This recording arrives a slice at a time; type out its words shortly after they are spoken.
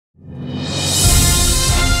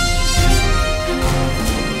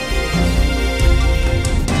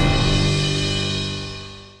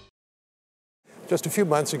Just a few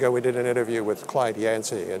months ago, we did an interview with Clyde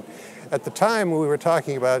Yancey, and at the time we were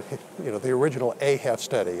talking about, the original AHEF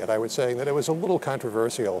study, and I was saying that it was a little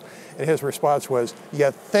controversial, and his response was,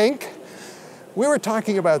 "You think?" We were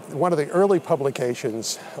talking about one of the early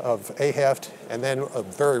publications of AHEF, and then a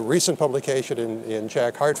very recent publication in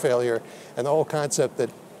JACC Heart Failure, and the whole concept that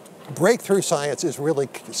breakthrough science is really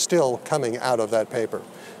still coming out of that paper.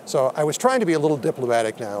 So I was trying to be a little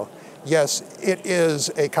diplomatic now. Yes, it is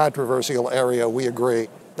a controversial area, we agree.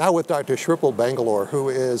 Now with Dr. Sripal Bangalore, who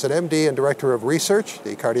is an MD and Director of Research,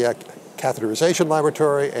 the Cardiac Catheterization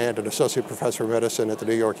Laboratory, and an Associate Professor of Medicine at the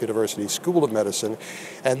New York University School of Medicine.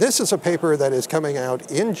 And this is a paper that is coming out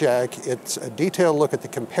in JACC. It's a detailed look at the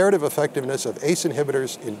comparative effectiveness of ACE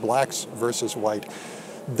inhibitors in blacks versus white.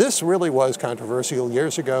 This really was controversial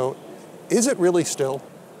years ago. Is it really still?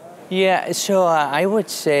 Yeah, so I would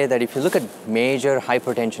say that if you look at major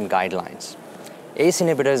hypertension guidelines, ACE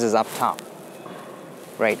inhibitors is up top,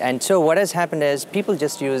 right? And so what has happened is people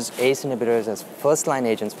just use ACE inhibitors as first-line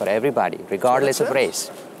agents for everybody, regardless of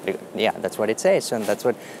race. Yeah, that's what it says,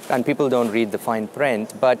 and people don't read the fine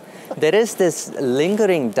print. But there is this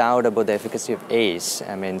lingering doubt about the efficacy of ACE.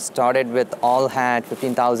 I mean, started with all had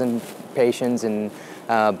 15,000 patients in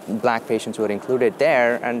black patients who were included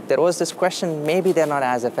there, and there was this question, maybe they're not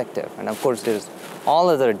as effective. And of course, there's all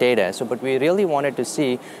other data. So, but we really wanted to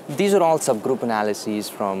see, these are all subgroup analyses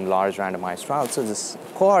from large randomized trials, so the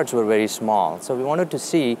cohorts were very small. So we wanted to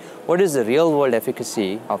see what is the real-world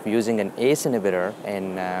efficacy of using an ACE inhibitor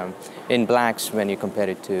in blacks when you compare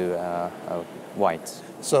it to whites.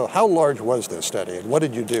 So how large was this study, and what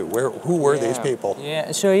did you do? Who were these people?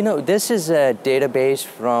 Yeah, so this is a database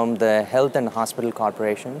from the Health and Hospital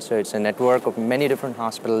Corporation. So it's a network of many different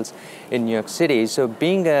hospitals in New York City. So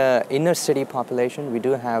being an inner city population, we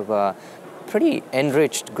do have a pretty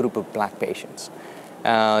enriched group of black patients.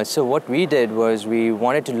 So what we did was we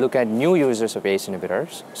wanted to look at new users of ACE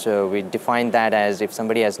inhibitors. So we defined that as if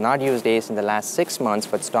somebody has not used ACE in the last 6 months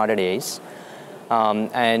but started ACE,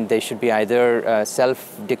 and they should be either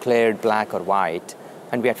self-declared black or white,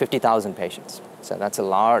 and we had 50,000 patients. So that's a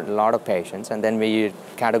lot of patients, and then we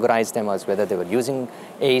categorized them as whether they were using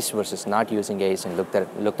ACE versus not using ACE, and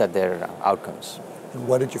looked at their outcomes. And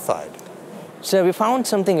what did you find? So we found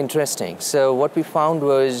something interesting. So what we found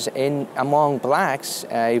was among blacks,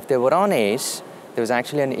 if they were on ACE, there was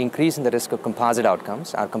actually an increase in the risk of composite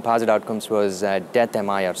outcomes. Our composite outcomes was death,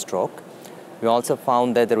 MI, or stroke. We also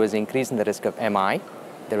found that there was an increase in the risk of MI,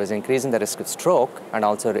 there was an increase in the risk of stroke, and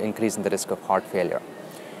also an increase in the risk of heart failure.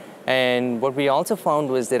 And what we also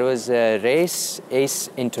found was there was a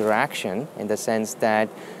race-ACE interaction in the sense that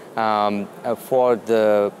for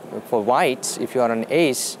whites, if you are on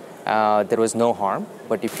ACE, there was no harm,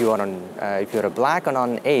 but if you're a black and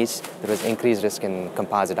on ACE, there was increased risk in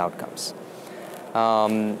composite outcomes.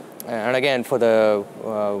 And again, for the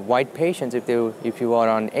white patients, if you are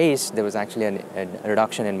on ACE, there was actually a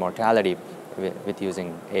reduction in mortality with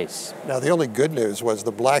using ACE. Now, the only good news was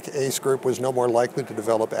the black ACE group was no more likely to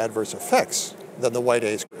develop adverse effects than the white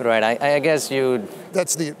ACE group. Right. I guess you.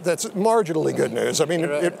 That's marginally good news. I mean,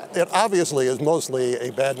 it obviously is mostly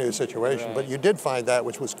a bad news situation, right. But you did find that,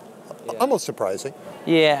 which was almost surprising.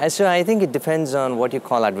 Yeah. So I think it depends on what you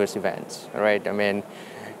call adverse events, right? I mean.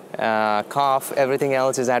 Cough, everything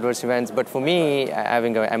else is adverse events, but for me,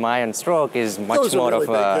 having an MI and stroke is much more really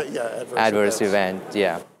of an adverse event.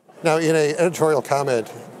 Yeah. Now, in an editorial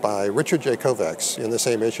comment by Richard J. Kovacs in the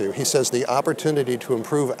same issue, he says the opportunity to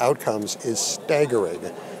improve outcomes is staggering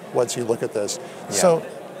once you look at this. Yeah. So,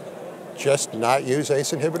 just not use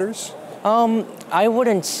ACE inhibitors? I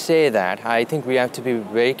wouldn't say that. I think we have to be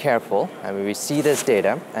very careful. I mean, we see this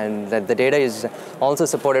data, and that the data is also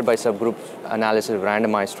supported by subgroup analysis of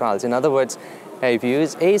randomized trials. In other words, if you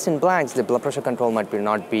use ACE in blacks, the blood pressure control might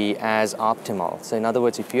not be as optimal. So in other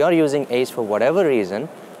words, if you are using ACE for whatever reason,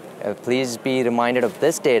 please be reminded of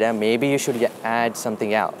this data. Maybe you should add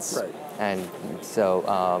something else. Right. And so,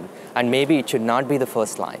 and maybe it should not be the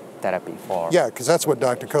first line therapy for. Yeah, because that's what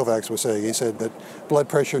Dr. Kovacs was saying. He said that blood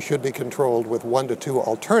pressure should be controlled with 1 to 2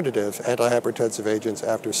 alternative antihypertensive agents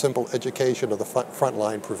after simple education of the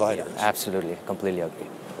frontline providers. Yeah, absolutely, completely agree.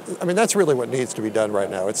 I mean, that's really what needs to be done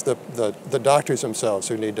right now. It's the doctors themselves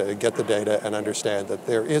who need to get the data and understand that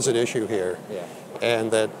there is an issue here,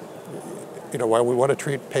 and that, while we want to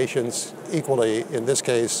treat patients equally, in this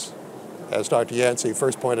case, as Dr. Yancey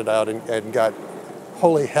first pointed out and got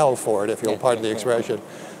holy hell for it, if you'll pardon the expression,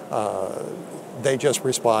 they just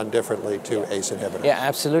respond differently to ACE inhibitors. Yeah,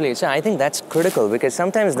 absolutely. So I think that's critical because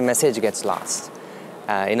sometimes the message gets lost.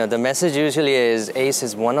 The message usually is ACE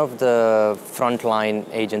is one of the frontline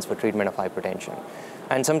agents for treatment of hypertension.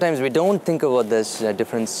 And sometimes we don't think about this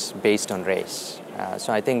difference based on race.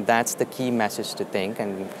 So I think that's the key message to think.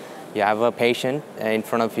 And you have a patient in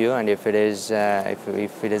front of you, and if it is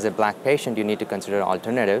a black patient, you need to consider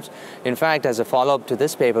alternatives. In fact, as a follow-up to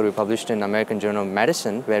this paper, we published in American Journal of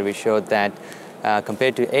Medicine, where we showed that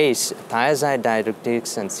compared to ACE, thiazide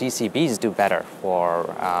diuretics and CCBs do better for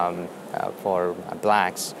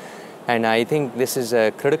blacks. And I think this is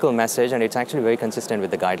a critical message, and it's actually very consistent with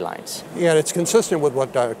the guidelines. Yeah, and it's consistent with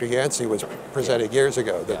what Dr. Yancey was presenting years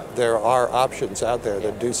ago, that there are options out there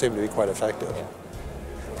that do seem to be quite effective.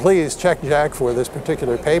 Please check Jack for this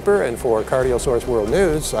particular paper, and for CardioSource World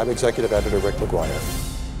News, I'm Executive Editor Rick McGuire.